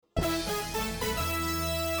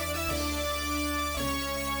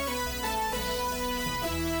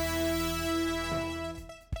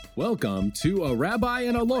Welcome to A Rabbi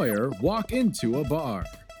and a Lawyer Walk Into a Bar,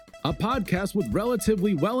 a podcast with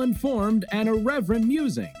relatively well-informed and irreverent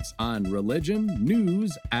musings on religion,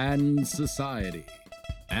 news, and society.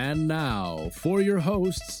 And now, for your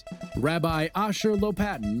hosts, Rabbi Asher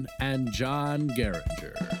Lopatin and John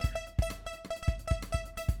Geringer.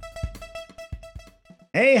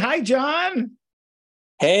 Hey, hi, John.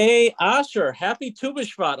 Hey, Asher, happy Tu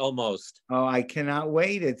B'Shvat almost. Oh, I cannot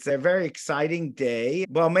wait. It's a very exciting day.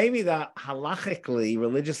 Well, maybe halachically,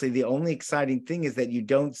 religiously, the only exciting thing is that you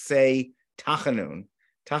don't say Tachanun.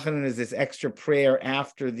 Tachanun is this extra prayer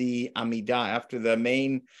after the Amidah, after the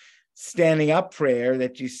main standing up prayer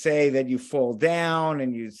that you say that you fall down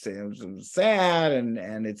and you say I'm sad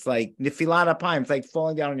and it's like Nifilat Apayim, it's like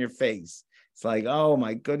falling down on your face. It's like, oh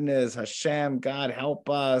my goodness, Hashem, God help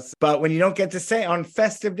us. But when you don't get to say it on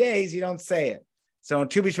festive days, you don't say it. So on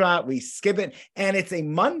Tu B'Shvat, we skip it. And it's a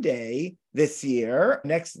Monday this year,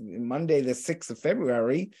 next Monday, the 6th of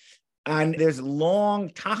February. And there's long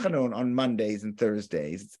Tachanun on Mondays and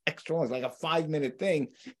Thursdays. It's extra long, it's like a 5-minute thing.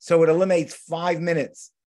 So it eliminates 5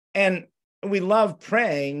 minutes. And we love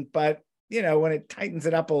praying, but you know, when it tightens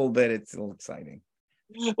it up a little bit, it's a little exciting.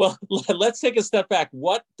 Well, let's take a step back.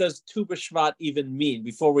 What does Tu B'Shvat even mean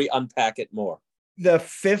before we unpack it more? The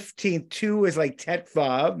 15th, Tu is like Tet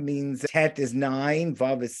Vav, means Tet is 9,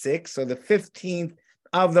 Vav is 6. So the 15th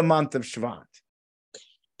of the month of Shvat.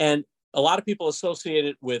 And a lot of people associate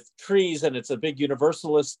it with trees, and it's a big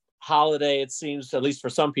universalist holiday, it seems, at least for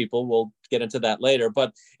some people. We'll get into that later.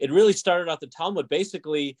 But it really started out the Talmud.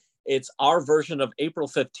 Basically, it's our version of April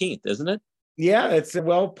 15th, isn't it? Yeah, it's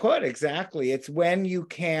well put. Exactly. It's when you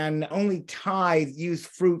can only use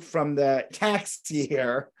fruit from the tax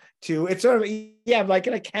year to, it's sort of, yeah, like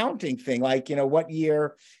an accounting thing, like, you know, what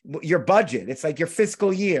year, your budget, it's like your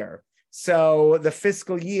fiscal year. So the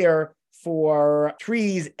fiscal year for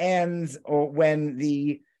trees ends or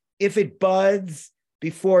if it buds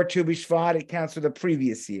before Tu B'Shvat, it counts for the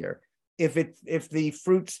previous year. If the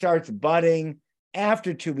fruit starts budding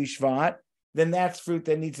after Tu B'Shvat, then that's fruit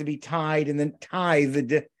that needs to be tied and then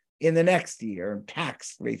tithed in the next year,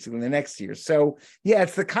 taxed basically in the next year. So yeah,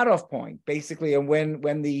 it's the cutoff point basically, and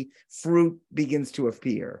when the fruit begins to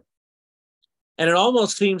appear. And it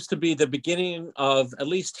almost seems to be the beginning of, at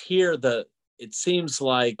least here, it seems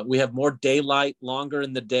like we have more daylight, longer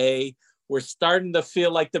in the day. We're starting to feel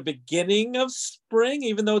like the beginning of spring,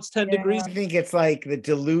 even though it's 10 degrees. I think it's like the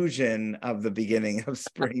delusion of the beginning of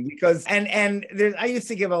spring because, and I used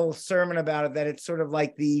to give a little sermon about it, that it's sort of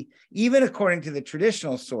like even according to the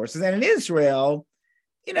traditional sources, and in Israel,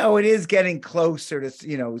 you know, it is getting closer to,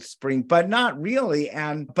 you know, spring, but not really.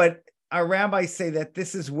 But our rabbis say that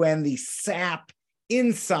this is when the sap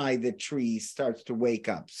inside the tree starts to wake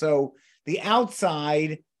up. So the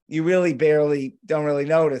outside, you really don't really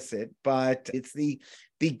notice it, but it's the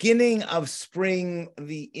beginning of spring,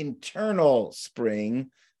 the internal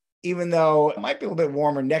spring, even though it might be a little bit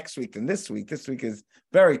warmer next week than this week. This week is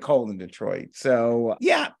very cold in Detroit. So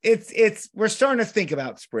yeah, we're starting to think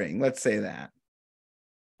about spring. Let's say that.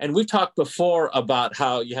 And we've talked before about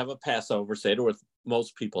how you have a Passover Seder, which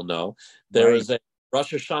most people know. There is a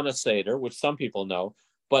Rosh Hashanah Seder, which some people know,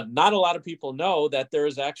 but not a lot of people know that there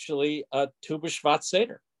is actually a Tu B'Shvat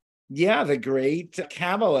Seder. Yeah, the great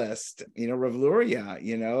Kabbalist, you know, Rav Luria,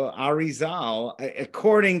 you know, Arizal,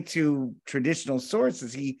 according to traditional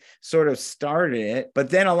sources, he sort of started it.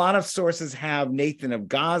 But then a lot of sources have Nathan of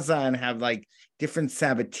Gaza and have like different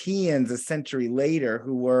Sabbateans a century later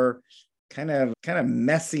who were kind of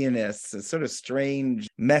messianists, a sort of strange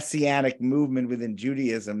messianic movement within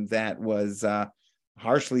Judaism that was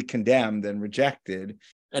harshly condemned and rejected.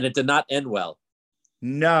 And it did not end well.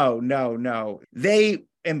 No. They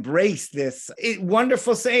embrace this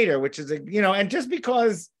wonderful Seder, which is and just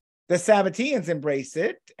because the Sabbateans embrace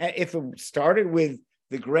it, if it started with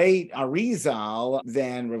the great Arizal,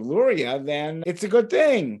 then Rav Luria, then it's a good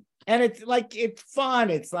thing. And it's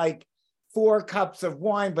fun. It's like 4 cups of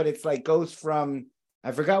wine, but it's like goes from,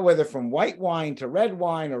 I forgot whether from white wine to red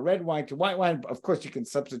wine or red wine to white wine. Of course, you can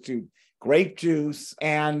substitute grape juice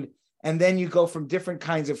and then you go from different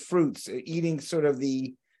kinds of fruits, eating sort of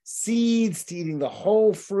the seeds to eating the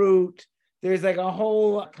whole fruit. There's like a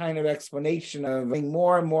whole kind of explanation of being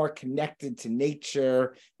more and more connected to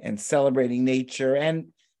nature and celebrating nature. And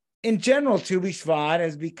in general, Tu B'Shvat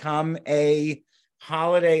has become a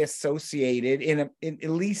holiday associated in at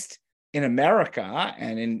least in America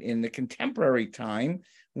and in the contemporary time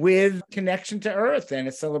with connection to earth and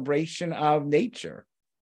a celebration of nature.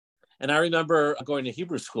 And I remember going to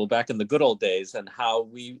Hebrew school back in the good old days and how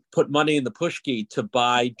we put money in the pushki to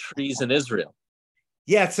buy trees in Israel.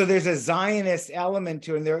 Yeah, so there's a Zionist element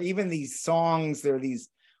to it. And there are even these songs, there are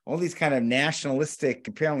all these kind of nationalistic,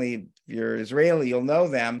 apparently, if you're Israeli, you'll know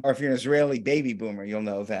them, or if you're an Israeli baby boomer, you'll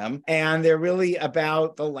know them. And they're really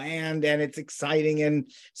about the land and it's exciting.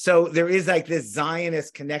 And so there is like this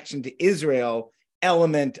Zionist connection to Israel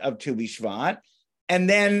element of Tu B'Shvat. And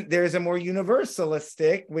then there's a more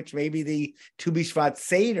universalistic, which maybe the Tu B'Shvat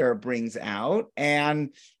Seder brings out.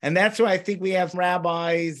 And that's why I think we have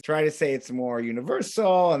rabbis try to say it's more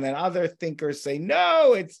universal. And then other thinkers say,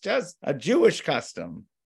 no, it's just a Jewish custom.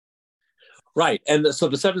 Right. And so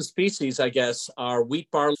the 7 species, I guess, are wheat,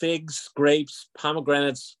 barley, figs, grapes,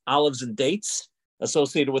 pomegranates, olives, and dates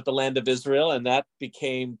associated with the land of Israel. And that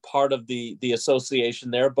became part of the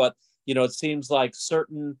association there. But, it seems like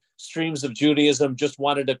certain streams of Judaism just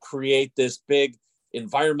wanted to create this big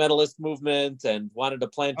environmentalist movement and wanted to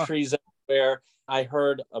plant trees everywhere. I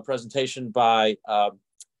heard a presentation by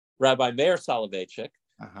Rabbi Meir Soloveitchik,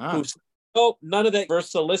 who said, oh, none of that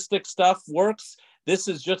universalistic stuff works. This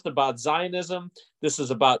is just about Zionism. This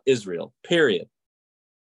is about Israel, period.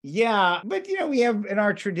 Yeah, but we have in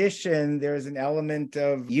our tradition, there's an element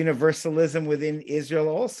of universalism within Israel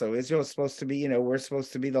also. Israel is supposed to be, we're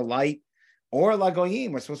supposed to be the light, or La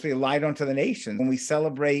Goyim, we're supposed to be a light unto the nations. When we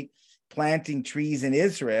celebrate planting trees in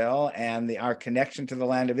Israel and our connection to the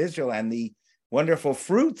land of Israel and the wonderful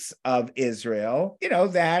fruits of Israel,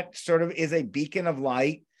 that sort of is a beacon of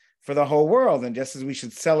light for the whole world. And just as we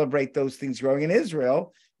should celebrate those things growing in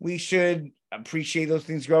Israel, we should appreciate those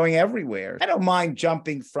things growing everywhere. I don't mind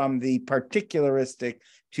jumping from the particularistic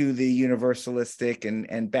to the universalistic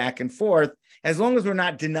and back and forth, as long as we're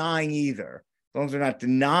not denying either, as long as we're not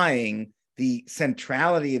denying the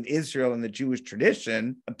centrality of Israel in the Jewish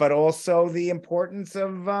tradition, but also the importance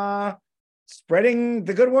of spreading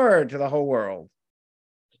the good word to the whole world.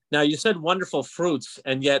 Now, you said wonderful fruits,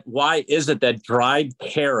 and yet why is it that dried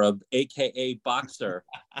carob, aka boxer,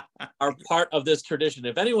 are part of this tradition?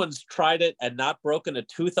 If anyone's tried it and not broken a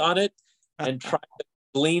tooth on it and tried to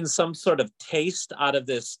glean some sort of taste out of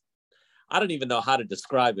this, I don't even know how to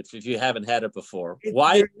describe it if you haven't had it before.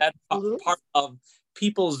 Why is that part of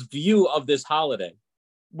people's view of this holiday?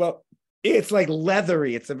 Well, it's like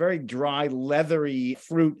leathery. It's a very dry, leathery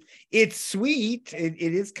fruit. It's sweet. It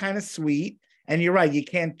is kind of sweet. And you're right, you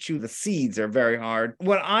can't chew the seeds, are very hard.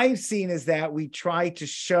 What I've seen is that we try to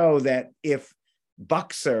show that if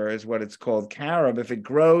boxer is what it's called, carob, if it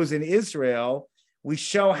grows in Israel, we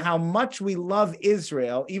show how much we love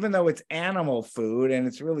Israel, even though it's animal food and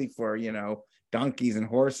it's really for, donkeys and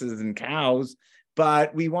horses and cows.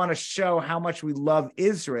 But we want to show how much we love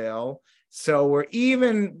Israel. So we're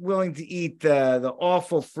even willing to eat the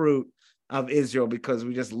awful fruit of Israel because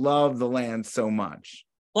we just love the land so much.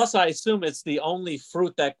 Plus, I assume it's the only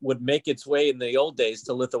fruit that would make its way in the old days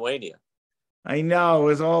to Lithuania. I know. It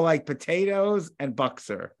was all like potatoes and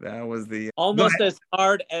boxer. That was almost as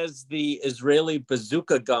hard as the Israeli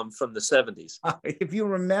bazooka gum from the 70s. If you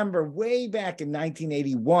remember way back in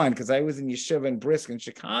 1981, because I was in Yeshiva in Brisk in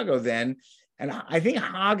Chicago then, and I think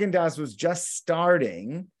Haagen-Dazs was just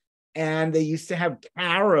starting, and they used to have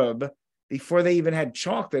carob before they even had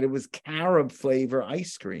chocolate. It was carob flavor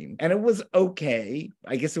ice cream. And it was okay.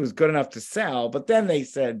 I guess it was good enough to sell. But then they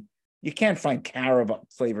said, you can't find carob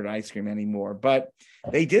flavored ice cream anymore. But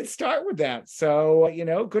they did start with that. So,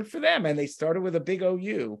 good for them. And they started with a big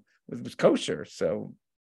OU. It was kosher. So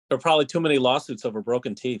there were probably too many lawsuits over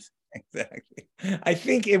broken teeth. Exactly. I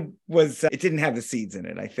think it didn't have the seeds in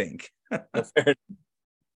it, I think.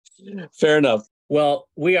 Fair enough. Well,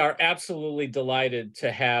 we are absolutely delighted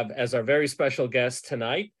to have as our very special guest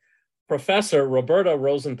tonight, Professor Roberta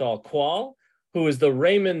Rosenthal-Qual, who is the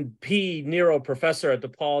Raymond P. Nero Professor at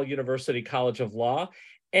DePaul University College of Law.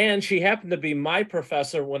 And she happened to be my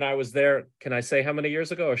professor when I was there. Can I say how many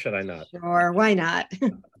years ago, or should I not? Sure, why not?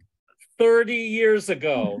 30 years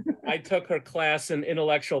ago, I took her class in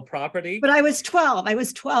intellectual property. But I was 12. I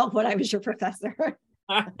was 12 when I was your professor.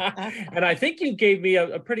 And I think you gave me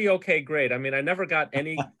a pretty okay grade. I mean, I never got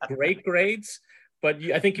any great grades, but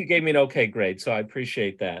I think you gave me an okay grade, so I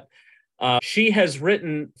appreciate that. She has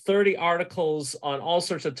written 30 articles on all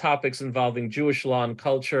sorts of topics involving Jewish law and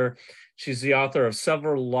culture. She's the author of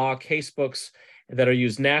several law casebooks that are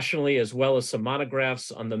used nationally, as well as some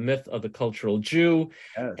monographs on the myth of the cultural Jew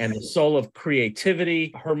and the soul of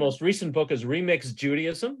creativity. Her most recent book is Remixed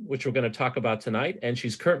Judaism, which we're going to talk about tonight. And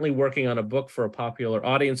she's currently working on a book for a popular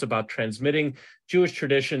audience about transmitting Jewish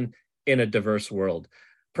tradition in a diverse world.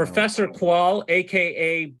 Professor Qual,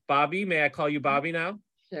 AKA Bobby, may I call you Bobby now?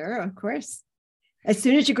 Sure, of course. As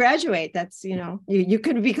soon as you graduate, that's, you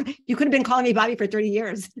could have been calling me Bobby for 30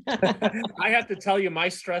 years. I have to tell you, my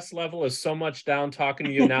stress level is so much down talking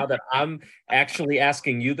to you now that I'm actually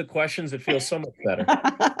asking you the questions. It feels so much better.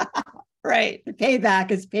 Right.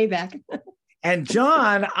 Payback is payback. And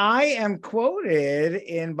John, I am quoted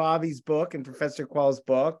in Bobby's book and Professor Quall's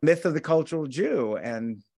book, Myth of the Cultural Jew.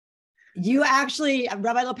 And you actually,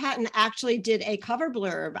 Rabbi Lopatin actually did a cover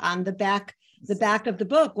blurb on the back of the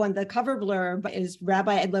book. The cover blurb is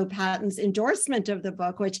Rabbi Lopatin's endorsement of the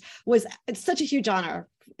book, which it's such a huge honor.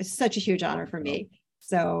 It's such a huge honor for me.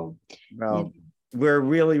 So, well, we're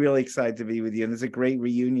really, really excited to be with you. And it's a great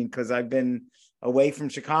reunion because I've been away from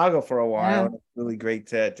Chicago for a while. Yeah. It's really great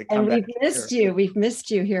to come back. And we've missed you. We've missed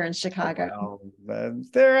you here in Chicago.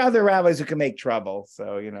 There are other rabbis who can make trouble.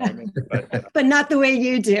 So, but not the way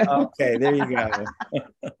you do. Okay, there you go.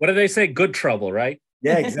 What do they say? Good trouble, right?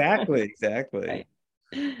 Yeah, exactly. Right.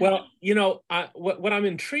 Well, what I'm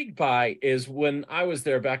intrigued by is when I was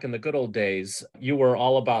there back in the good old days, you were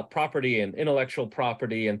all about property and intellectual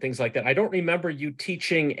property and things like that. I don't remember you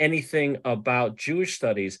teaching anything about Jewish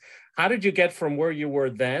studies. How did you get from where you were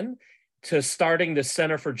then to starting the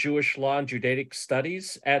Center for Jewish Law and Judaic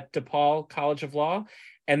Studies at DePaul College of Law,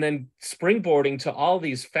 and then springboarding to all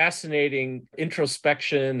these fascinating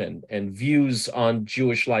introspection and views on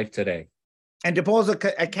Jewish life today? And DePaul's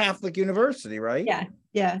a Catholic university, right?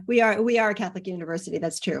 Yeah, we are a Catholic university.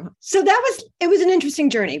 That's true. So it was an interesting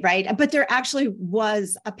journey, right? But there actually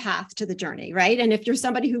was a path to the journey, right? And if you're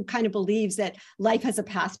somebody who kind of believes that life has a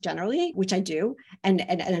path generally, which I do, and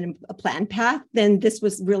a planned path, then this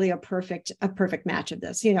was really a perfect match of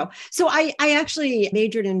this, So I actually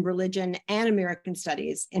majored in religion and American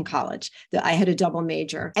studies in college. I had a double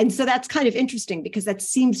major. And so that's kind of interesting because that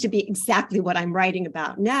seems to be exactly what I'm writing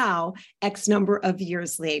about now, X number of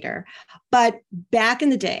years later. But back in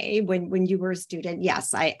the day when you were a student,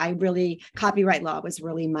 yes, I really, copyright law was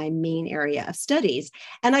really my main area of studies.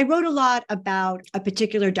 And I wrote a lot about a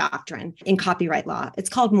particular doctrine in copyright law. It's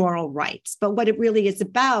called moral rights. But what it really is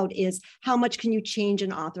about is how much can you change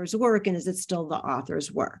an author's work, and is it still the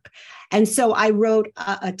author's work? And so I wrote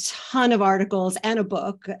a ton of articles and a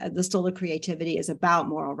book. The Soul of Creativity is about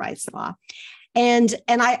moral rights law. And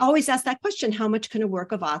I always ask that question: how much can a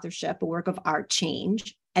work of authorship, a work of art,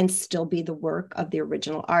 change and still be the work of the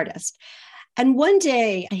original artist? And one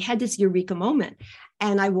day I had this eureka moment,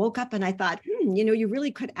 and I woke up and I thought, you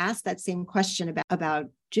really could ask that same question about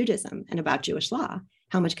Judaism and about Jewish law.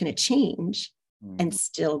 How much can it change and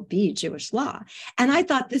still be Jewish law? And I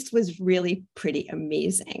thought this was really pretty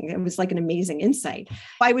amazing. It was like an amazing insight.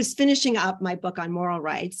 I was finishing up my book on moral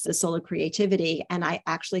rights, The Soul of Creativity, and I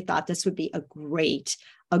actually thought this would be a great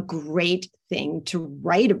thing to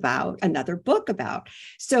write about, another book about.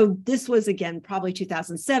 So this was, again, probably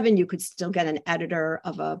 2007. You could still get an editor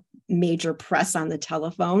of a major press on the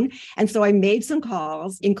telephone. And so I made some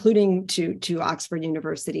calls, including to Oxford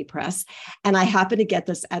University Press. And I happened to get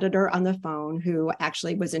this editor on the phone who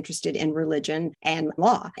actually was interested in religion and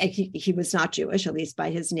law. And he was not Jewish, at least by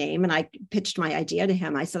his name. And I pitched my idea to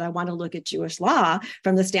him. I said, I want to look at Jewish law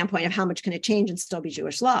from the standpoint of how much can it change and still be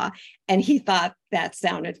Jewish law. And he thought that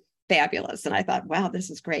sounded fabulous. And I thought, wow, this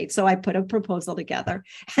is great. So I put a proposal together.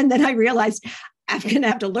 And then I realized I'm going to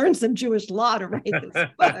have to learn some Jewish law to write this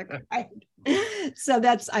book. Right?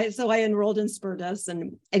 So I enrolled in Spertus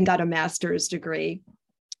and got a master's degree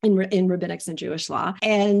in rabbinics and Jewish law.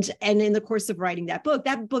 And in the course of writing that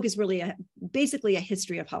book is really basically a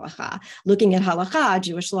history of halakha, looking at halakha,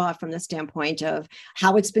 Jewish law, from the standpoint of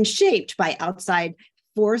how it's been shaped by outside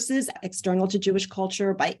forces external to Jewish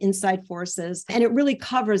culture, by inside forces. And it really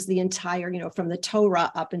covers the entire, from the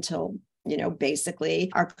Torah up until,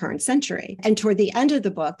 basically our current century. And toward the end of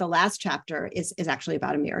the book, the last chapter is actually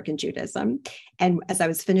about American Judaism. And as I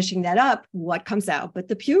was finishing that up, what comes out but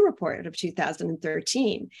the Pew Report of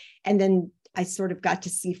 2013. And then I sort of got to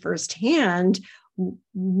see firsthand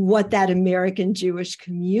what that American Jewish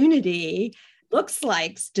community looks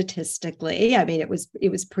like statistically. I mean, it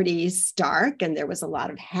was pretty stark, and there was a lot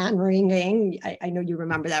of hand wringing. I know you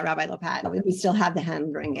remember that, Rabbi Lopatin. We still have the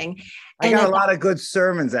hand wringing. I got a lot of good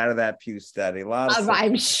sermons out of that Pew study.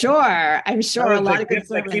 I'm sure a lot of good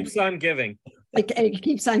sermons. That keeps on giving. It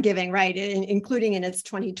keeps on giving, right? Including in its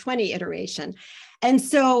 2020 iteration. And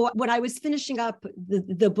so when I was finishing up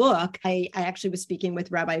the book, I actually was speaking with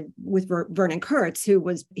Vernon Kurtz, who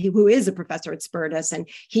is a professor at Spertus, and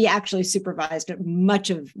he actually supervised much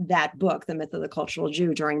of that book, The Myth of the Cultural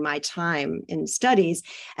Jew, during my time in studies.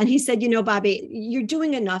 And he said, Bobby, you're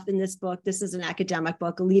doing enough in this book. This is an academic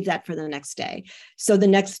book. Leave that for the next day. So the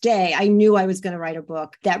next day, I knew I was going to write a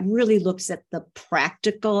book that really looks at the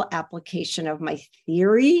practical application of my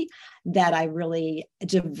theory that I really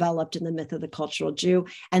developed in The Myth of the Cultural Jew.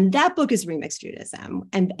 And that book is Remixed Judaism.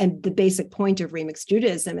 And the basic point of Remixed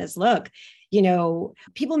Judaism is, look,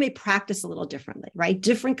 people may practice a little differently, right?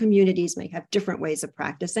 Different communities may have different ways of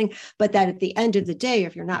practicing, but that at the end of the day,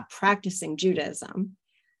 if you're not practicing Judaism,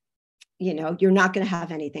 you're not going to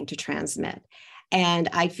have anything to transmit. And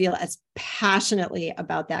I feel as passionately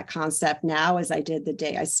about that concept now as I did the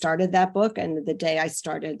day I started that book and the day I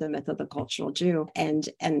started The Myth of the Cultural Jew. And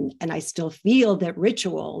I still feel that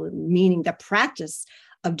ritual, meaning the practice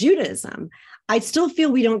of Judaism, I still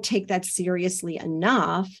feel we don't take that seriously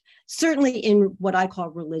enough, certainly in what I call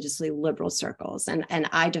religiously liberal circles. And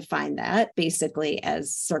I define that basically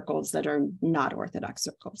as circles that are not Orthodox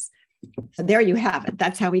circles. So there you have it.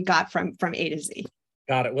 That's how we got from A to Z.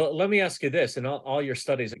 Got it. Well, let me ask you this. In all your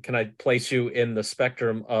studies, can I place you in the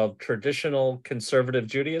spectrum of traditional conservative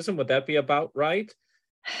Judaism? Would that be about right?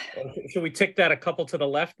 Should we tick that a couple to the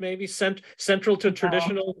left, maybe? Central to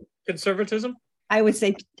traditional conservatism? I would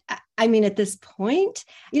say, at this point,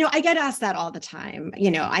 I get asked that all the time.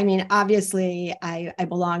 Obviously, I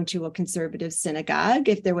belong to a conservative synagogue.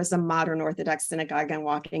 If there was a modern Orthodox synagogue in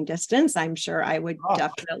walking distance, I'm sure I would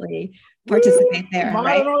definitely participate there. Modern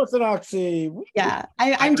right? Orthodoxy. Yeah,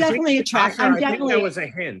 I'm definitely attracted. I think that was a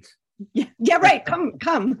hint. Yeah, right. Come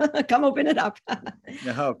open it up.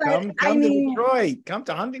 No, come to Detroit. Come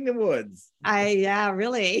to Huntington Woods.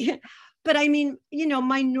 Really. But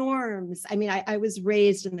my norms, I was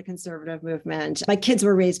raised in the conservative movement. My kids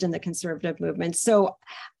were raised in the conservative movement. So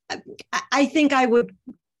I think I would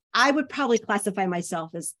probably classify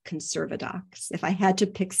myself as conservadox. If I had to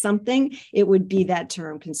pick something, it would be that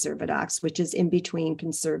term conservadox, which is in between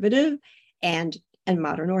conservative and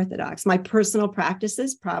modern Orthodox. My personal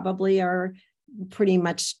practices probably are pretty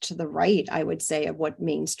much to the right, I would say, of what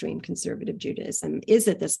mainstream conservative Judaism is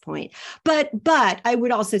at this point. But I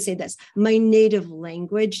would also say this: my native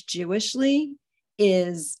language, Jewishly,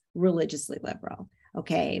 is religiously liberal.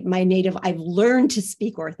 Okay, I've learned to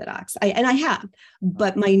speak Orthodox, and I have,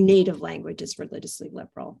 but my native language is religiously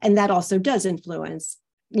liberal, and that also does influence,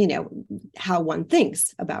 how one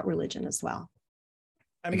thinks about religion as well.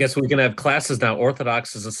 I guess we can have classes now.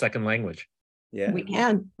 Orthodox is a second language. Yeah, we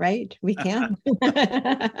can, right? We can.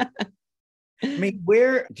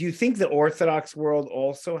 Where do you think the Orthodox world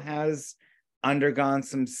also has undergone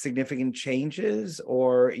some significant changes,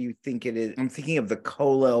 or you think it is? I'm thinking of the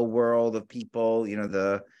Kollel world of people,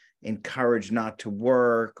 the encouraged not to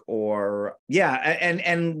work,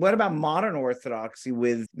 and what about modern Orthodoxy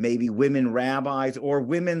with maybe women rabbis or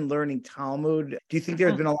women learning Talmud? Do you think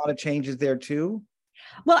there's been a lot of changes there too?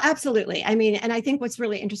 Well, absolutely. And I think what's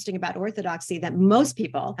really interesting about Orthodoxy that most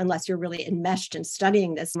people, unless you're really enmeshed in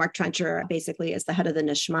studying this, Mark Trencher basically is the head of the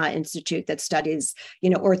Nishma Institute that studies,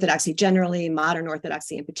 Orthodoxy generally, modern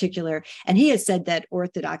Orthodoxy in particular. And he has said that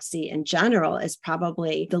Orthodoxy in general is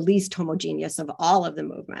probably the least homogeneous of all of the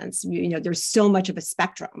movements. There's so much of a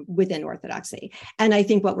spectrum within Orthodoxy. And I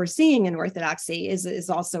think what we're seeing in Orthodoxy is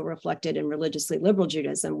also reflected in religiously liberal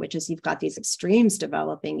Judaism, which is you've got these extremes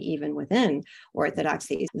developing even within Orthodoxy.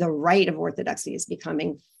 The right of Orthodoxy is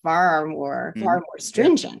becoming far more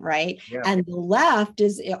stringent, right? Yeah. And the left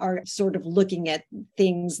are sort of looking at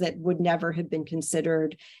things that would never have been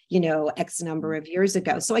considered, X number of years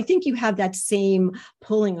ago. So I think you have that same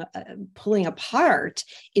pulling apart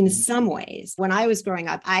in some ways. When I was growing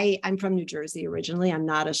up, I'm from New Jersey originally. I'm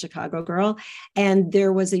not a Chicago girl. And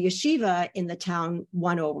there was a yeshiva in the town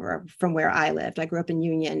one over from where I lived. I grew up in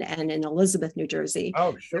Union and in Elizabeth, New Jersey.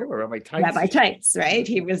 Oh, sure. Rabbi Teitz, right?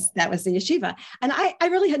 That was the yeshiva. And I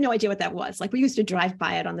really had no idea what that was. Like, we used to drive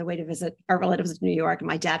by it on the way to visit our relatives in New York. And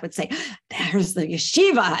my dad would say, there's the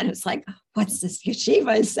yeshiva. And it's like, what's this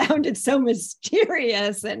yeshiva? It sounded so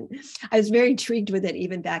mysterious. And I was very intrigued with it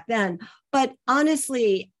even back then. But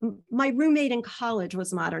honestly, my roommate in college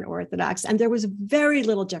was modern Orthodox, and there was very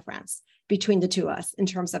little difference between the two of us in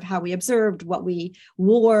terms of how we observed, what we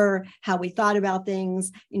wore, how we thought about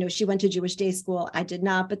things. She went to Jewish day school. I did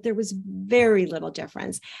not, but there was very little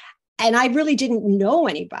difference. And I really didn't know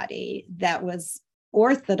anybody that was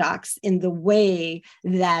orthodox in the way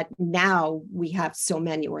that now we have so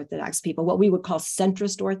many orthodox people, what we would call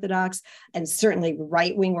centrist orthodox, and certainly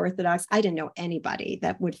right-wing orthodox. I didn't know anybody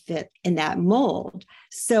that would fit in that mold.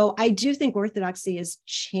 So I do think orthodoxy is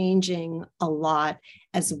changing a lot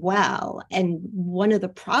as well. And one of the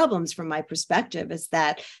problems from my perspective is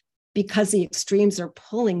that because the extremes are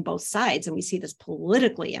pulling both sides, and we see this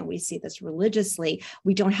politically and we see this religiously,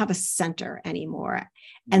 we don't have a center anymore.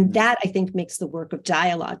 And that, I think, makes the work of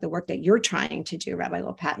dialogue, the work that you're trying to do, Rabbi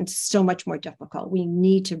Lopatin, so much more difficult. We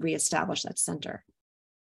need to reestablish that center.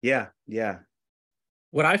 Yeah, yeah.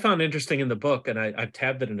 What I found interesting in the book, and I've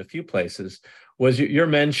tabbed it in a few places, was your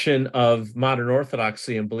mention of modern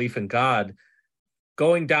orthodoxy and belief in God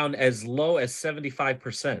going down as low as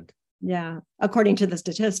 75%. Yeah, according to the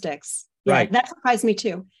statistics. Yeah, right. That surprised me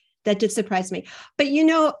too. That did surprise me. But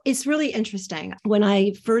it's really interesting. When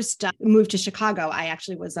I first moved to Chicago, I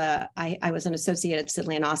actually was I was an associate at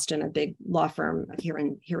Sidley and Austin, a big law firm here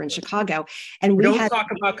in Chicago. And we don't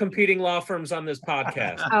talk about competing law firms on this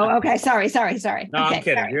podcast. Oh, okay. Sorry. No, okay, I'm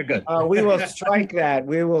kidding. sorry. You're good. We will strike that.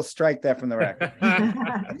 We will strike that from the record.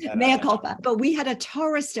 Mea culpa. But we had a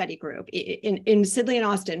Torah study group in Sidley and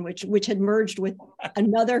Austin, which had merged with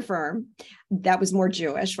another firm that was more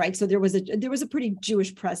Jewish, right? So there was a pretty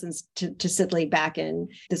Jewish presence to Sidley back in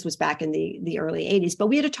the early 80s. But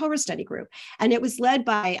we had a Torah study group, and it was led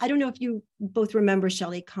by, I don't know if you both remember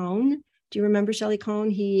Shelley Cohn. Do you remember Shelley Cohn?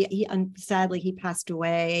 He sadly, he passed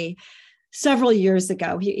away several years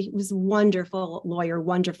ago. He was a wonderful lawyer,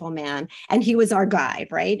 wonderful man, and he was our guide,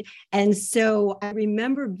 right? And so I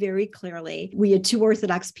remember very clearly, we had two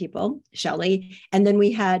Orthodox people, Shelley, and then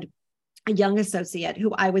we had a young associate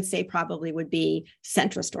who I would say probably would be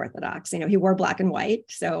centrist Orthodox. He wore black and white,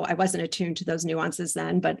 so I wasn't attuned to those nuances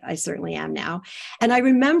then, but I certainly am now. And I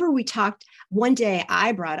remember we talked one day,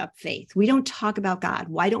 I brought up faith. We don't talk about God.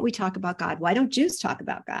 Why don't we talk about God? Why don't Jews talk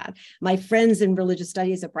about God? My friends in religious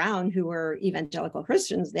studies at Brown who were evangelical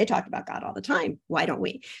Christians, they talk about God all the time. Why don't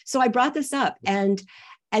we? So I brought this up, and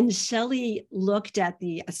Shelley looked at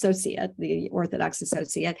the associate, the Orthodox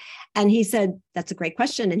associate, and he said, "That's a great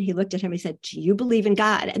question." And he looked at him, he said, "Do you believe in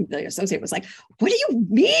God?" And the associate was like, "What do you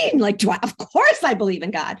mean? Like, of course I believe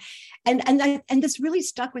in God." And this really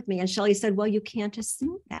stuck with me. And Shelley said, "Well, you can't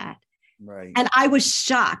assume that." Right. And I was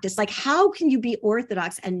shocked. It's like, how can you be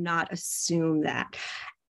Orthodox and not assume that?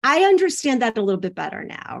 I understand that a little bit better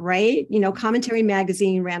now, right? Commentary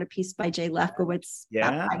Magazine ran a piece by Jay Lefkowitz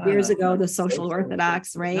about 5 years ago, The Social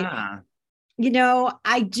Orthodox, right? Yeah.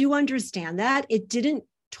 I do understand that. It didn't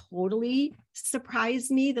totally surprise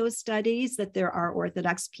me, those studies, that there are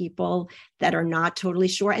Orthodox people that are not totally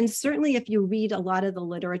sure. And certainly if you read a lot of the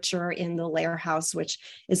literature in the Lair House, which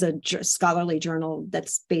is a scholarly journal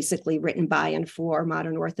that's basically written by and for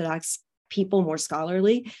modern Orthodox people, more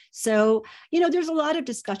scholarly. So, there's a lot of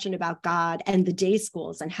discussion about God and the day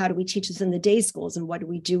schools and how do we teach this in the day schools and what do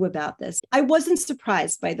we do about this? I wasn't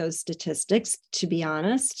surprised by those statistics, to be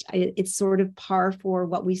honest. It's sort of par for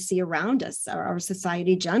what we see around us, our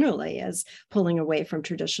society generally, as pulling away from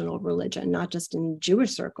traditional religion, not just in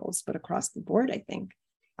Jewish circles, but across the board, I think.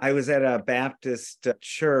 I was at a Baptist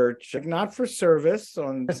church, not for service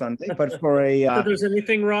on Sunday, but for a... If there's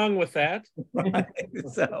anything wrong with that. Right,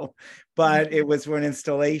 but it was for an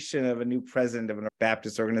installation of a new president of a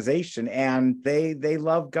Baptist organization, and they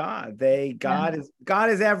love God. God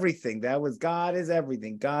is everything. God is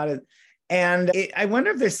everything. And I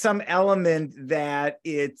wonder if there's some element that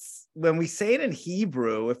it's, when we say it in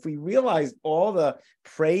Hebrew, if we realize all the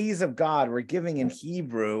praise of God we're giving in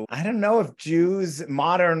Hebrew, I don't know if Jews,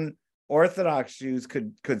 modern Orthodox Jews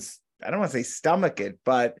could I don't want to say stomach it,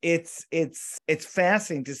 but it's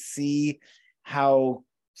fascinating to see how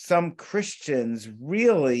some Christians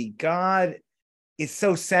really, God is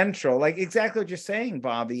so central, like exactly what you're saying,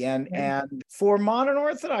 Bobby. And for modern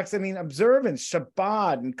Orthodox, observance,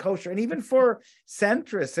 Shabbat and kosher, and even for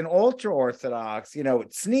centrists and ultra-Orthodox,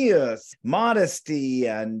 tznius, modesty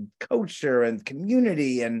and kosher and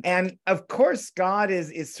community. And of course, God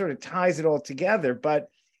is sort of ties it all together. But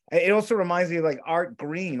it also reminds me of like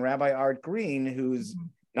Rabbi Art Green, who's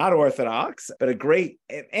not Orthodox, but a great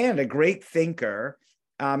thinker.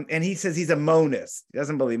 And he says he's a monist. He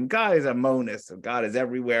doesn't believe in God. He's a monist. So God is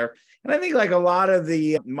everywhere. And I think like a lot of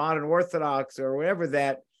the modern Orthodox or whatever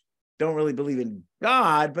that don't really believe in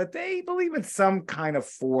God, but they believe in some kind of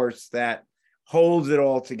force that holds it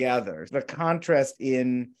all together. The contrast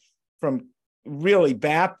from really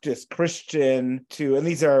Baptist Christian to, and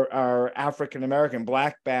these are African-American,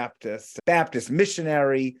 Black Baptist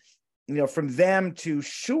missionary, from them to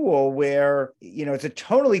shul, where, it's a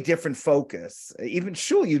totally different focus. Even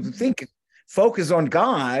shul, you'd think focus on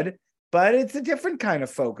God, but it's a different kind of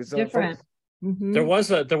focus. Different. Mm-hmm. There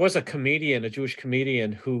was a comedian, a Jewish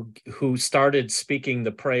comedian, who started speaking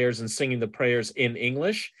the prayers and singing the prayers in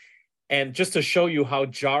English, and just to show you how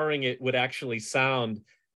jarring it would actually sound,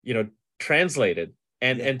 translated.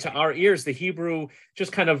 And to our ears, the Hebrew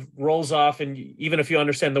just kind of rolls off, and even if you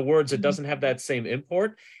understand the words, it doesn't have that same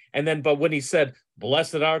import. And then, but when he said,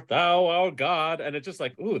 "Blessed art thou, our God," and it's just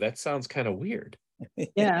like, ooh, that sounds kind of weird.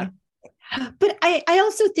 Yeah. But I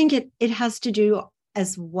also think it has to do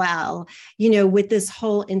as well, with this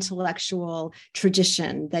whole intellectual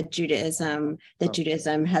tradition that Judaism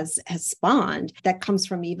has spawned, that comes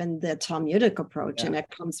from even the Talmudic approach, and it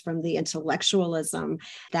comes from the intellectualism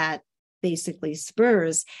that basically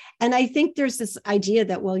spurs. And I think there's this idea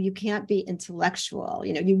that, well, you can't be intellectual,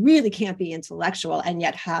 you really can't be intellectual and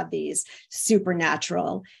yet have these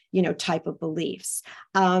supernatural, type of beliefs.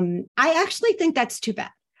 I actually think that's too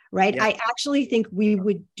bad. Right. Yeah. I actually think we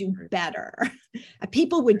would do better.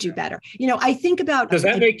 People would do better. I think about. Does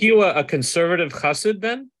that make you a conservative chassid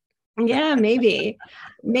then? Yeah, maybe.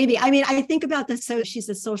 I mean, I think about this. So she's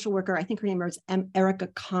a social worker. I think her name is Erica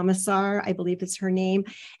Commissar, I believe is her name.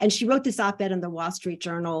 And she wrote this op-ed in the Wall Street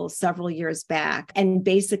Journal several years back. And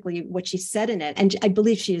basically what she said in it, and I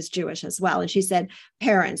believe she is Jewish as well. And she said,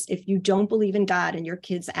 parents, if you don't believe in God and your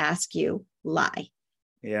kids ask you, lie.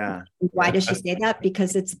 Yeah. Why does she say that?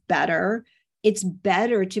 Because it's better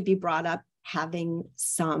to be brought up having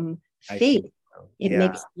some faith. It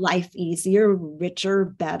makes life easier, richer,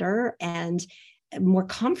 better, and more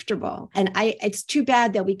comfortable. And it's too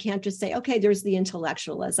bad that we can't just say, okay, there's the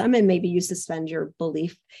intellectualism, and maybe you suspend your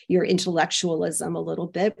belief, your intellectualism a little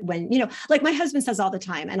bit when, like my husband says all the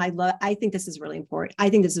time, and I think this is really important. I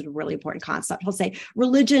think this is a really important concept. He'll say,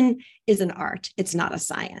 religion is an art. It's not a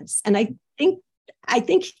science. And I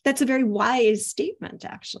think that's a very wise statement,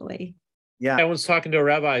 actually. Yeah. I was talking to a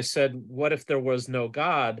rabbi, I said, what if there was no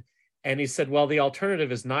God? And he said, well, the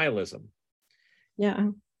alternative is nihilism. Yeah.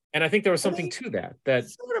 And I think there was something to that.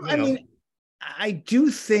 Sort of, I do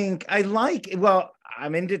think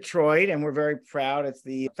I'm in Detroit, and we're very proud. It's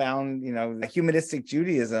the humanistic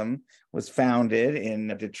Judaism was founded in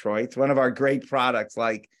Detroit. It's one of our great products,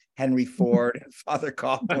 like Henry Ford and Father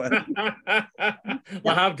Coughlin.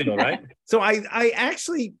 Lahavdil, right? So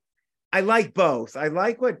I like both. I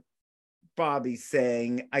like what Bobby's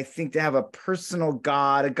saying. I think to have a personal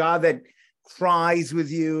God, a God that cries with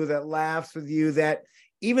you, that laughs with you, that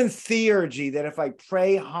even theurgy, that if I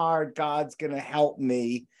pray hard, God's going to help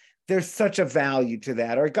me. There's such a value to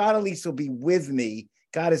that. Or God at least will be with me.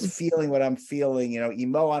 God is feeling what I'm feeling.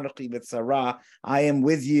 Imo anochi b'tzara, I am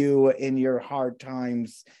with you in your hard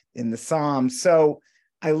times in the Psalms. So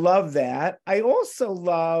I love that. I also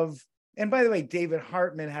love, and by the way, David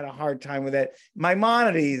Hartman had a hard time with that.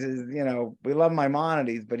 Maimonides is, we love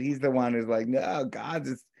Maimonides, but he's the one who's like, no, God's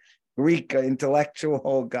this Greek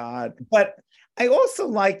intellectual God. But I also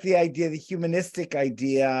like the idea, the humanistic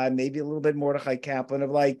idea, maybe a little bit Mordechai Kaplan, of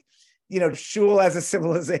like, shul as a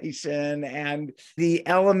civilization, and the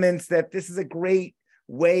elements that this is a great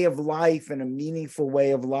way of life and a meaningful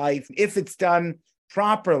way of life if it's done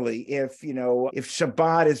properly. If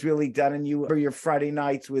Shabbat is really done and you for your Friday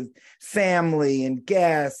nights with family and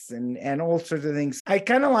guests and all sorts of things. I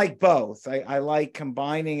kind of like both. I like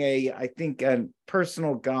combining a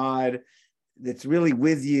personal God that's really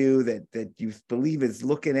with you, that you believe is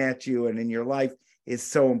looking at you and in your life is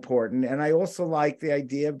so important. And I also like the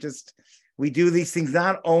idea of just, we do these things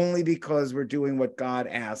not only because we're doing what God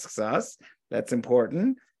asks us, that's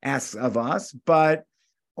important, asks of us, but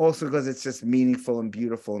also because it's just meaningful and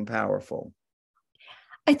beautiful and powerful.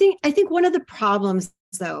 I think one of the problems,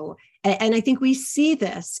 though, and I think we see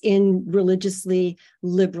this in religiously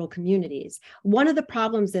liberal communities, one of the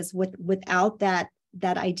problems is without that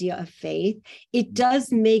idea of faith, it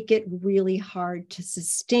does make it really hard to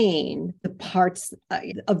sustain the parts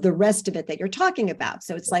of the rest of it that you're talking about.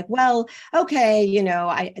 So it's like, well, okay,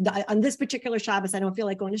 on this particular Shabbos, I don't feel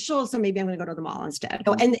like going to shul, so maybe I'm going to go to the mall instead.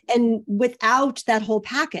 And without that whole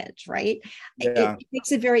package, right? Yeah. It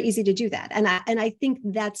makes it very easy to do that. And I think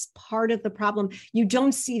that's part of the problem. You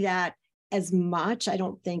don't see that as much, I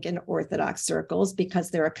don't think, in Orthodox circles,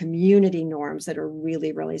 because there are community norms that are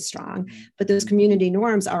really, really strong. But those community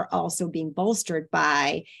norms are also being bolstered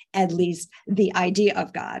by at least the idea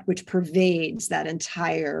of God, which pervades that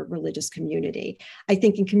entire religious community. I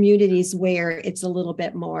think in communities where it's a little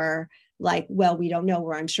bit more like, well, we don't know,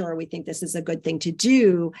 we're unsure, we think this is a good thing to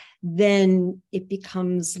do, then it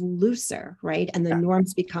becomes looser, right? And the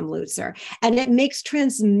norms become looser. And it makes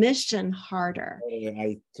transmission harder.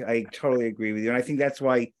 I totally agree with you. And I think that's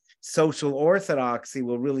why social orthodoxy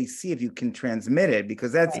will really see if you can transmit it,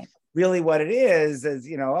 because that's really what it is,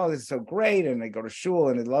 oh, this is so great, and I go to shul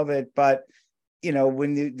and I love it. But,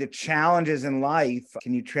 when the challenges in life,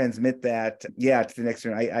 can you transmit that, to the next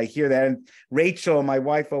one? I hear that. And Rachel, my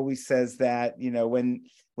wife, always says that, when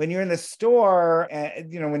you're in the store,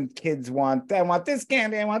 when kids I want this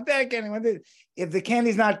candy, I want that candy, I want this. If the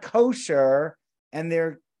candy's not kosher and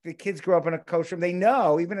the kids grow up in a kosher, they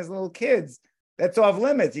know, even as little kids, that's off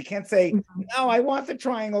limits. You can't say, no, I want the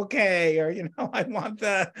triangle K, or, I want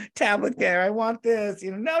the tablet K, or I want this.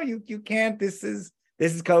 No, you can't. This is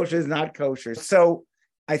kosher, is not kosher. So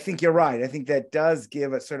I think you're right. I think that does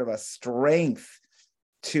give a sort of a strength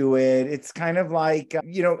to it. It's kind of like,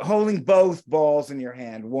 holding both balls in your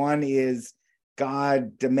hand. One is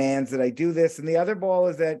God demands that I do this, and the other ball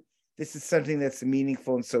is that this is something that's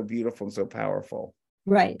meaningful and so beautiful and so powerful.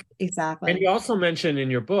 Right, exactly. And you also mentioned in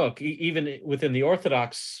your book, even within the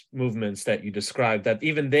Orthodox movements that you described, that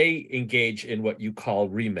even they engage in what you call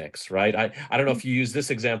remix, right? I don't know if you use this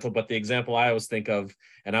example, but the example I always think of,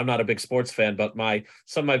 and I'm not a big sports fan, but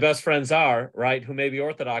some of my best friends are, right, who may be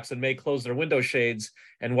Orthodox and may close their window shades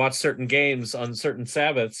and watch certain games on certain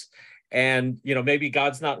Sabbaths. And, maybe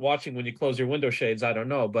God's not watching when you close your window shades. I don't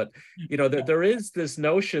know. But, there is this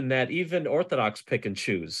notion that even Orthodox pick and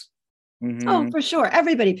choose. Mm-hmm. Oh, for sure.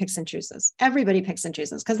 Everybody picks and chooses. Everybody picks and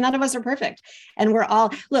chooses, because none of us are perfect. And we're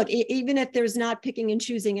all, look, even if there's not picking and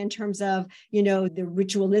choosing in terms of, the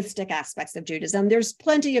ritualistic aspects of Judaism, there's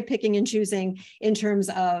plenty of picking and choosing in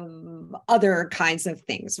terms of other kinds of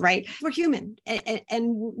things, right? We're human,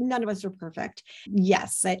 and none of us are perfect.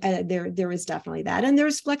 Yes, there is definitely that. And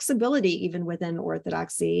there's flexibility even within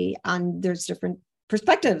Orthodoxy. There's different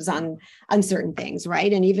perspectives on certain things,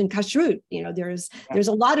 right? And even kashrut, there's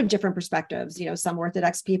a lot of different perspectives. Some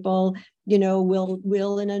Orthodox people,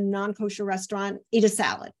 will in a non-kosher restaurant eat a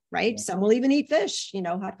salad, right? Some will even eat fish,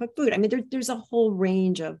 hot cooked food. I mean, there's a whole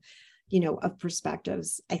range of, of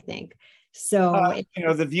perspectives, I think. So,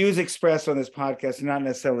 the views expressed on this podcast are not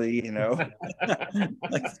necessarily,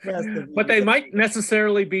 but they might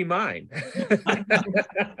necessarily be mine.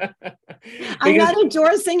 I'm not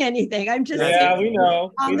endorsing anything. I'm just saying, we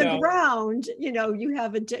know on the ground, you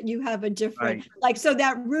have a different, like, so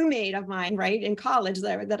that roommate of mine, right, in college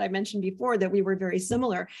that I mentioned before, that we were very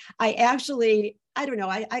similar. I don't know.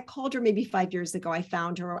 I called her maybe 5 years ago. I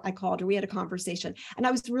found her. I called her. We had a conversation, and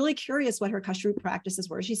I was really curious what her kashrut practices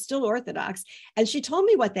were. She's still Orthodox, and she told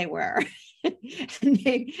me what they were,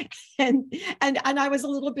 and I was a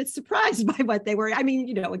little bit surprised by what they were. I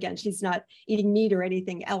mean, again, she's not eating meat or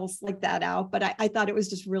anything else like that out, but I thought it was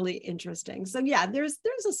just really interesting. So yeah, there's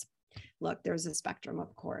a spectrum,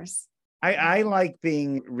 of course. I like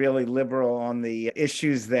being really liberal on the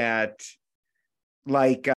issues that,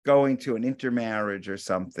 like going to an intermarriage or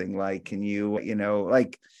something. Like, can you,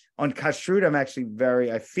 like on kashrut,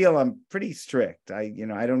 I feel I'm pretty strict. I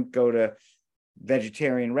don't go to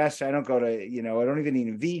vegetarian restaurant. I don't go to, I don't even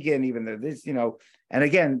eat vegan, even though this, and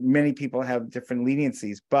again, many people have different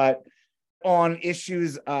leniencies, but on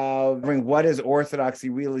issues of what does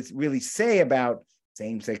Orthodoxy really say about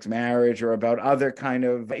same-sex marriage or about other kind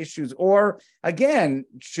of issues, or again,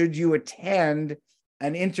 should you attend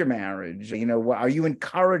an intermarriage? Are you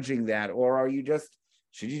encouraging that, or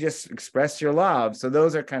should you just express your love? So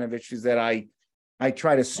those are kind of issues that I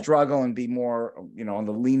try to struggle and be more, on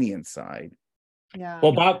the lenient side. Yeah.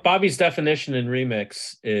 Well, Bobby's definition in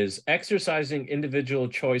Remix is exercising individual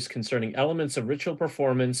choice concerning elements of ritual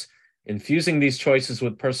performance, infusing these choices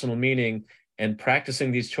with personal meaning, and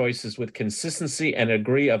practicing these choices with consistency and a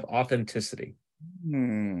degree of authenticity.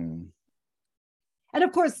 And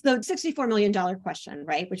of course, the $64 million question,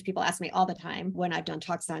 right, which people ask me all the time when I've done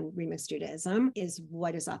talks on Remix Judaism, is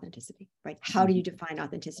what is authenticity, right? How do you define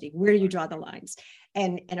authenticity? Where do you draw the lines?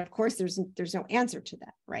 And of course, there's no answer to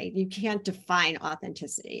that, right? You can't define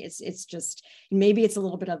authenticity. It's just, maybe it's a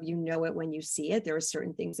little bit of, it when you see it. There are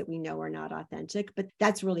certain things that we know are not authentic, but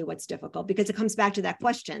that's really what's difficult, because it comes back to that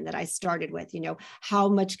question that I started with, how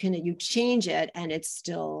much can you change it and it's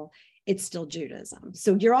still Judaism.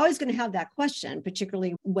 So you're always going to have that question,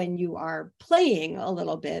 particularly when you are playing a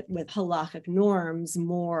little bit with halachic norms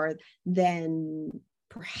more than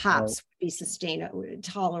perhaps be sustainable,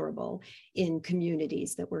 tolerable in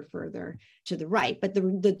communities that were further to the right. But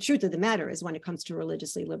the truth of the matter is, when it comes to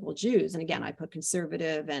religiously liberal Jews, and again, I put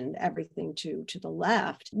conservative and everything to the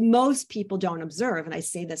left, most people don't observe, and I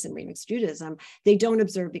say this in Remixed Judaism, they don't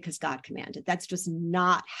observe because God commanded. That's just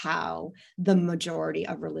not how the majority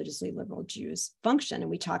of religiously liberal Jews function. And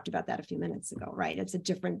we talked about that a few minutes ago, right? It's a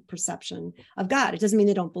different perception of God. It doesn't mean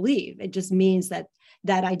they don't believe. It just means that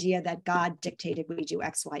that idea that God dictated we do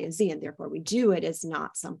X, Y, and Z, and therefore we do it, is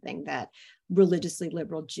not something that religiously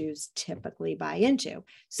liberal Jews typically buy into.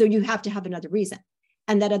 So you have to have another reason.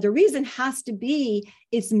 And that other reason has to be,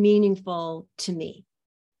 it's meaningful to me.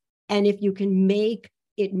 And if you can make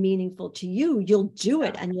it meaningful to you, you'll do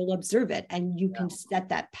it and you'll observe it, and you can set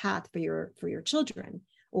that path for your children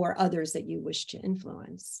or others that you wish to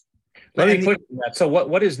influence. Let me put that. So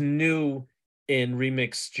what is new in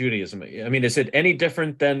Remixed Judaism? I mean, is it any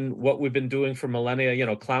different than what we've been doing for millennia? You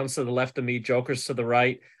know, clowns to the left of me, jokers to the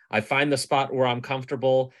right. I find the spot where I'm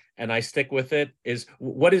comfortable and I stick with it.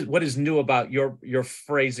 What is new about your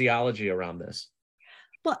phraseology around this?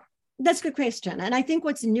 Well, that's a good question. And I think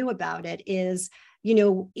what's new about it is, you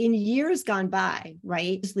know, in years gone by,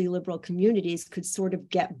 right, liberal communities could sort of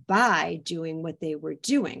get by doing what they were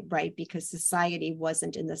doing, right, because society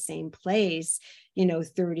wasn't in the same place, you know,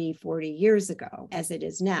 30, 40 years ago as it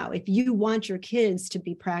is now. If you want your kids to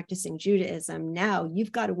be practicing Judaism now,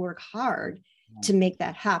 you've got to work hard to make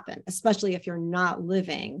that happen, especially if you're not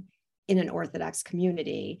living in an Orthodox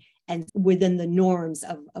community and within the norms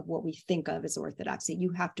of what we think of as Orthodoxy.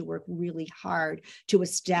 You have to work really hard to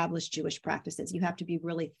establish Jewish practices. You have to be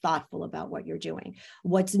really thoughtful about what you're doing.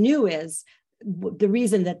 What's new is, the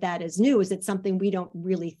reason that is new is it's something we don't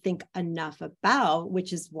really think enough about,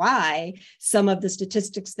 which is why some of the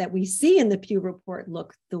statistics that we see in the Pew Report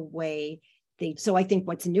look the way they. So I think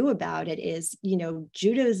what's new about it is, you know,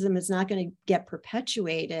 Judaism is not going to get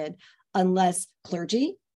perpetuated unless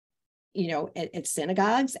clergy, you know, at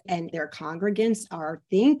synagogues and their congregants are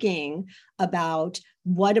thinking about,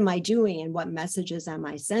 what am I doing and what messages am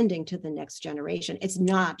I sending to the next generation? It's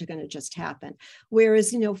not going to just happen.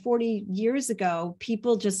 Whereas, you know, 40 years ago,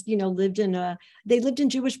 people just, you know, lived in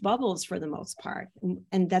Jewish bubbles for the most part.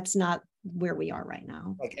 And that's not where we are right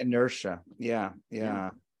now. Like inertia. Yeah.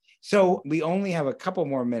 So we only have a couple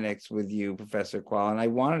more minutes with you, Professor Qual, and I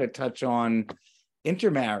wanted to touch on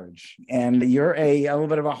intermarriage. And you're a little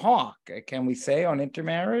bit of a hawk, can we say, on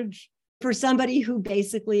intermarriage? For somebody who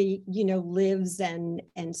basically, you know, lives and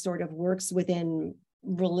sort of works within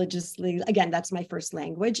religiously, again, that's my first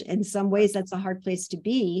language. In some ways, that's a hard place to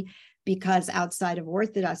be, because outside of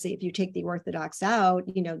Orthodoxy, if you take the Orthodox out,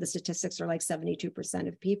 you know, the statistics are like 72%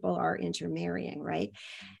 of people are intermarrying, right?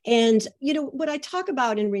 And, you know, what I talk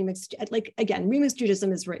about in Remixed, like, again, Remixed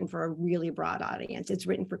Judaism is written for a really broad audience. It's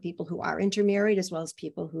written for people who are intermarried as well as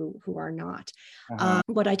people who are not.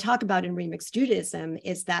 What I talk about in Remixed Judaism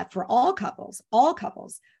is that for all couples,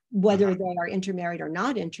 whether they are intermarried or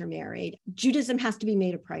not intermarried, Judaism has to be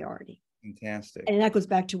made a priority. Fantastic. And that goes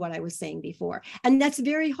back to what I was saying before. And that's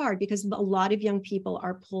very hard because a lot of young people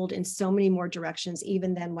are pulled in so many more directions,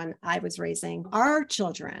 even than when I was raising our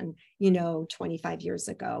children, you know, 25 years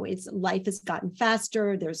ago. Life has gotten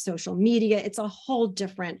faster. There's social media. It's a whole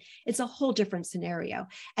different scenario.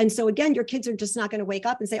 And so again, your kids are just not going to wake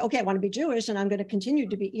up and say, okay, I want to be Jewish and I'm going to continue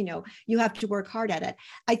to be, you know, you have to work hard at it.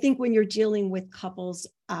 I think when you're dealing with couples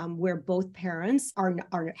where both parents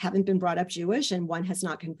haven't been brought up Jewish and one has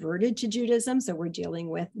not converted to Judaism, so we're dealing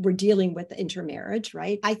with intermarriage,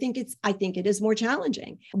 right? I think it is more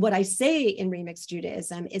challenging. What I say in Remixed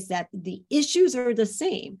Judaism is that the issues are the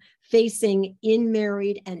same facing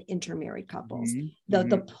in-married and intermarried couples.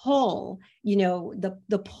 The pull, you know,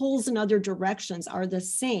 the pulls in other directions are the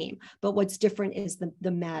same, but what's different is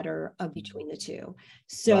the matter of between the two.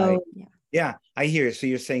 So right. Yeah, I hear you. So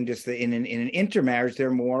you're saying just that in an intermarriage, there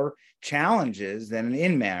are more challenges than an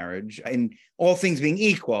in-marriage, and all things being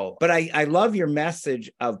equal. But I love your message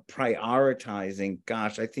of prioritizing.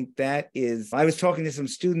 Gosh, I think that is, I was talking to some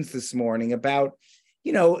students this morning about,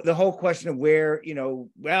 you know, the whole question of where, you know,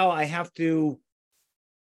 well, I have to,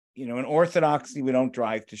 you know, in Orthodoxy, we don't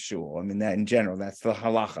drive to shul. I mean, that in general, that's the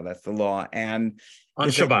halacha, that's the law. And on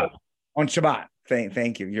Shabbat. On Shabbat.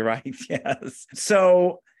 Thank you. You're right. Yes.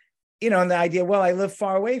 So, you know, and the idea, well, I live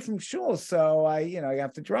far away from shul, so I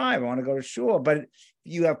have to drive. I want to go to shul. But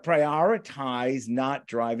you have prioritized not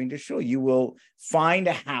driving to shul. You will find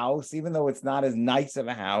a house, even though it's not as nice of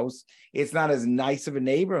a house, it's not as nice of a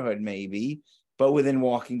neighborhood, maybe, but within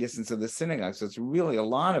walking distance of the synagogue. So it's really a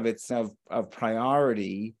lot of it's of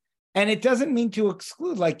priority. And it doesn't mean to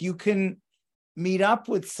exclude, like you can meet up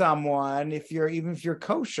with someone if you're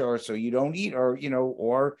kosher, so you don't eat, or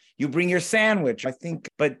or you bring your sandwich. I think,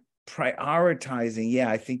 but prioritizing,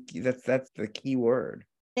 I think that's the key word.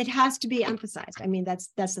 It has to be emphasized. I mean, that's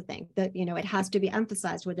the thing, that it has to be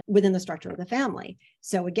emphasized within the structure of the family.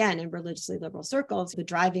 So again, in religiously liberal circles, the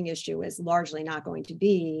driving issue is largely not going to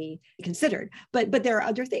be considered. But there are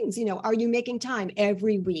other things. Are you making time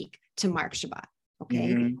every week to mark Shabbat?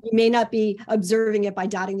 Okay. Mm-hmm. You may not be observing it by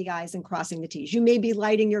dotting the I's and crossing the T's. You may be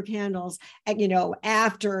lighting your candles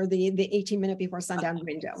after the 18-minute before sundown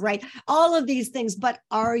window, right? All of these things, but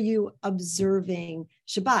are you observing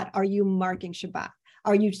Shabbat? Are you marking Shabbat?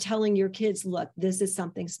 Are you telling your kids, look, this is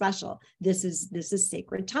something special. This is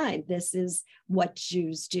sacred time. This is what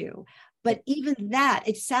Jews do. But even that,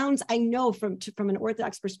 it sounds, I know from an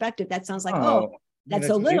Orthodox perspective, that sounds like, that's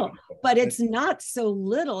so little, but it's not so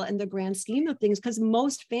little in the grand scheme of things, because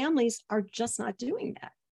most families are just not doing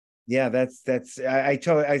that. Yeah,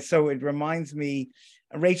 so it reminds me,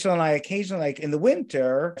 Rachel and I occasionally, like in the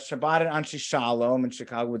winter, Shabbat at Anshe Shalom in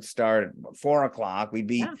Chicago would start at 4:00. We'd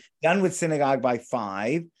be done with synagogue by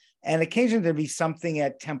 5. And occasionally there'd be something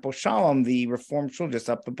at Temple Shalom, the Reform Shul just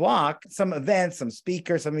up the block, some events, some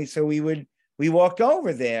speakers, something. So we walked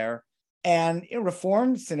over there. And in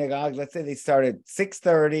Reform synagogue, let's say they start at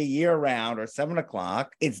 6:30 year round or 7:00.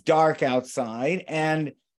 It's dark outside,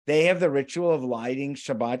 and they have the ritual of lighting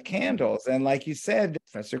Shabbat candles. And like you said,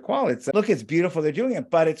 Professor Qual, it's beautiful they're doing it,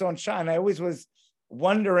 but it's on Shabbat. And I always was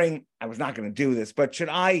wondering, I was not going to do this, but should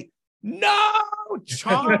I? No,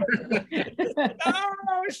 Shabbos,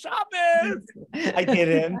 no, Shabbos. I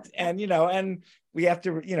didn't. And we have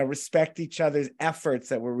to, respect each other's efforts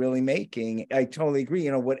that we're really making. I totally agree.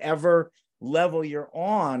 Whatever level you're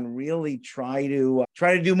on, really try to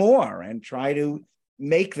do more and try to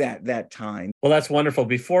make that time. Well, that's wonderful.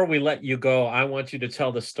 Before we let you go, I want you to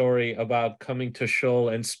tell the story about coming to Shul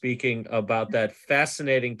and speaking about that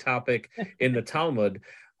fascinating topic in the Talmud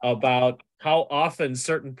about how often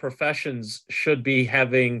certain professions should be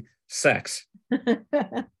having sex.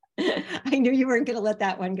 I knew you weren't going to let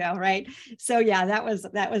that one go, right? So that was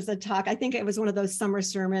a talk. I think it was one of those summer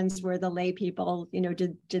sermons where the lay people,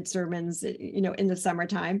 did sermons, in the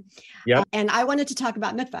summertime. Yeah. And I wanted to talk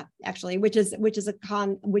about mikvah, actually, which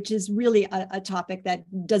is really a topic that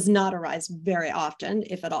does not arise very often,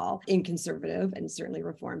 if at all, in conservative and certainly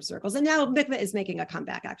reform circles. And now mikvah is making a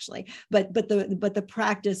comeback, actually. But the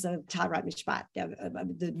practice of Taharat Mishpat,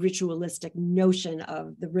 the ritualistic notion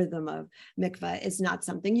of the rhythm of mikvah, is not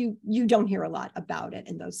something you don't hear a lot about it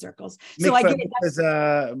in those circles. So I get it. There's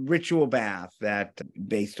a ritual bath that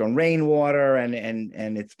based on rainwater,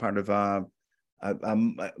 and it's part of a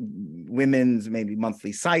women's maybe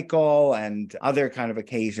monthly cycle and other kind of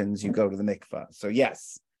occasions you go to the mikvah. So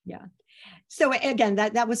yes. Yeah. So again,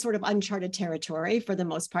 that was sort of uncharted territory for the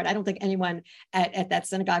most part. I don't think anyone at that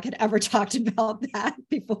synagogue had ever talked about that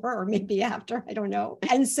before, or maybe after, I don't know.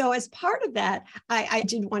 And so as part of that, I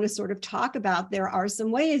did want to sort of talk about, there are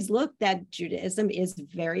some ways, look, that Judaism is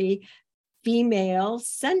very female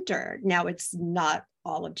centered. Now, it's not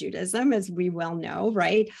all of Judaism, as we well know,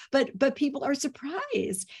 right? But people are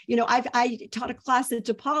surprised. I taught a class at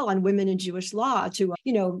DePaul on women in Jewish law to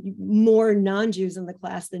more non-Jews in the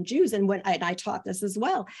class than Jews, and I taught this as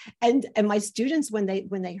well. And my students, when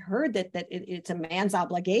they heard that it's a man's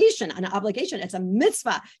obligation, it's a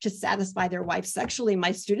mitzvah to satisfy their wife sexually,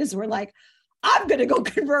 my students were like, I'm going to go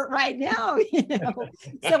convert right now.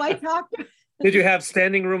 So I talked. Did you have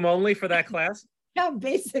standing room only for that class? Yeah,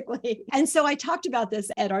 basically. And so I talked about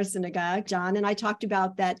this at our synagogue, John, and I talked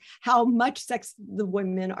about that, how much sex the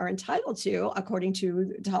women are entitled to, according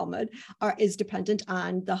to Talmud, is dependent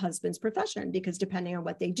on the husband's profession, because depending on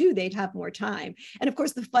what they do, they'd have more time. And of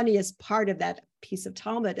course, the funniest part of that piece of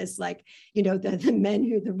Talmud is like,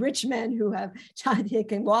 the rich men who have time, they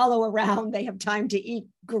can wallow around, they have time to eat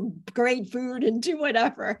great food and do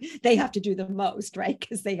whatever. They have to do the most, right?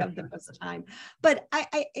 Because they have the most time. But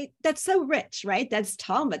that's so rich, right? That's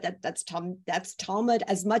Talmud. That's Talmud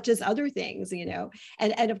as much as other things,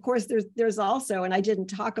 And of course, there's also, and I didn't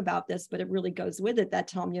talk about this, but it really goes with it, that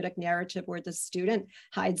Talmudic narrative where the student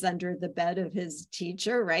hides under the bed of his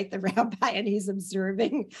teacher, right? The rabbi, and he's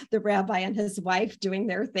observing the rabbi and his wife doing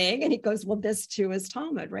their thing, and he goes, well, this too is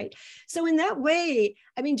Talmud, right? So in that way,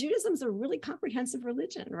 Judaism's a really comprehensive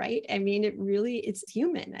religion, right? It's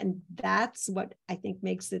human, and that's what I think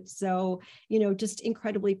makes it so, just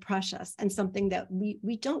incredibly precious, and something that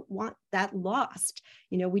we don't want that lost.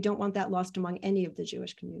 We don't want that lost among any of the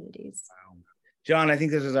Jewish communities. Wow. John, I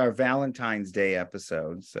think this is our Valentine's Day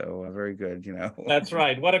episode. So very good, That's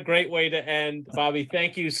right. What a great way to end. Bobby,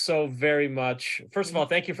 thank you so very much. First of all,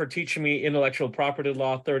 thank you for teaching me intellectual property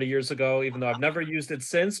law 30 years ago, even though I've never used it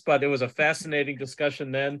since, but it was a fascinating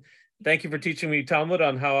discussion then. Thank you for teaching me Talmud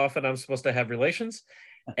on how often I'm supposed to have relations.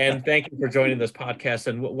 And thank you for joining this podcast.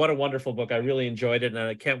 And what a wonderful book. I really enjoyed it. And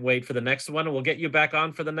I can't wait for the next one. And we'll get you back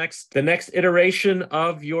on for the next iteration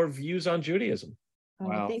of your views on Judaism.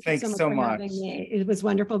 Wow. Thanks so much for having me. It was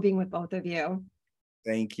wonderful being with both of you.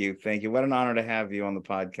 Thank you. What an honor to have you on the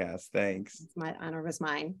podcast. Thanks. My honor was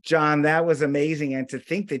mine. John, that was amazing. And to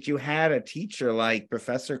think that you had a teacher like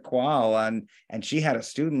Professor Qual and she had a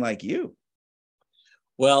student like you.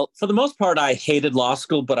 Well, for the most part, I hated law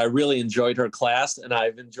school, but I really enjoyed her class and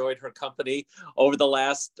I've enjoyed her company over the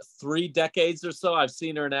last 3 decades or so. I've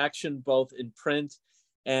seen her in action, both in print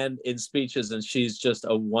and in speeches, and she's just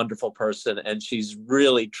a wonderful person. And she's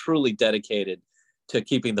really, truly dedicated to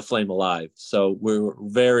keeping the flame alive. So we're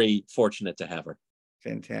very fortunate to have her.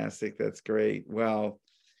 Fantastic. That's great. Well,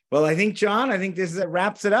 I think, John, this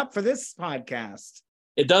wraps it up for this podcast.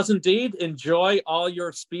 It does indeed. Enjoy all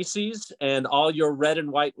your species and all your red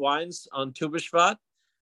and white wines on Tu B'Shvat,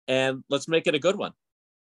 and let's make it a good one.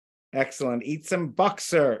 Excellent. Eat some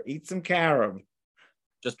Buxer. Eat some carob.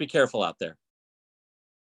 Just be careful out there.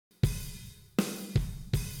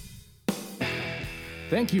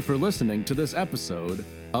 Thank you for listening to this episode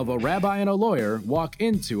of A Rabbi and a Lawyer Walk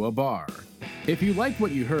Into a Bar. If you liked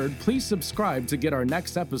what you heard, please subscribe to get our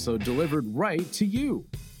next episode delivered right to you.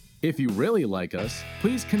 If you really like us,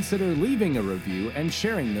 please consider leaving a review and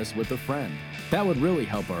sharing this with a friend. That would really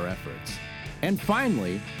help our efforts. And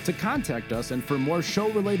finally, to contact us and for more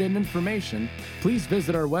show-related information, please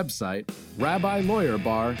visit our website,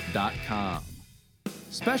 rabbilawyerbar.com.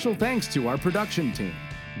 Special thanks to our production team,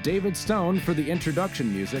 David Stone for the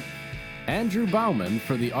introduction music, Andrew Bauman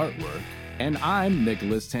for the artwork, and I'm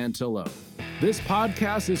Nicholas Tantillo. This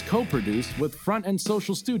podcast is co-produced with Front and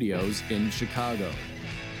Social Studios in Chicago.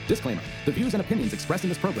 Disclaimer: the views and opinions expressed in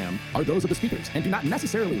this program are those of the speakers and do not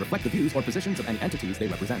necessarily reflect the views or positions of any entities they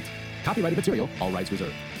represent. Copyrighted material, all rights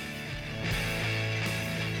reserved.